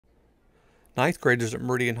Ninth graders at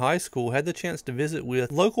Meridian High School had the chance to visit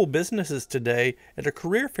with local businesses today at a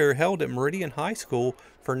career fair held at Meridian High School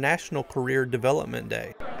for National Career Development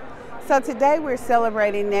Day. So today we're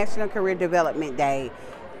celebrating National Career Development Day.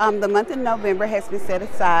 The month of November has been set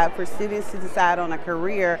aside for students to decide on a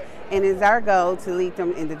career, and it's our goal to lead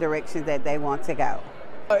them in the direction that they want to go.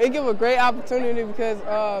 It gives a great opportunity because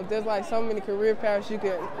there's like so many career paths you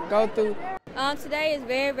can go through. Today is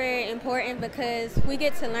very, very important because we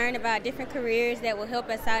get to learn about different careers that will help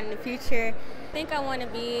us out in the future. I think I want to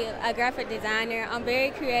be a graphic designer. I'm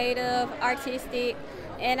very creative, artistic,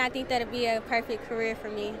 and I think that'll be a perfect career for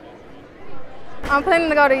me. I'm planning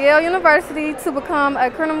to go to Yale University to become a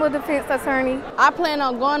criminal defense attorney. I plan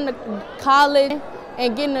on going to college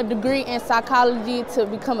and getting a degree in psychology to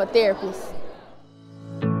become a therapist.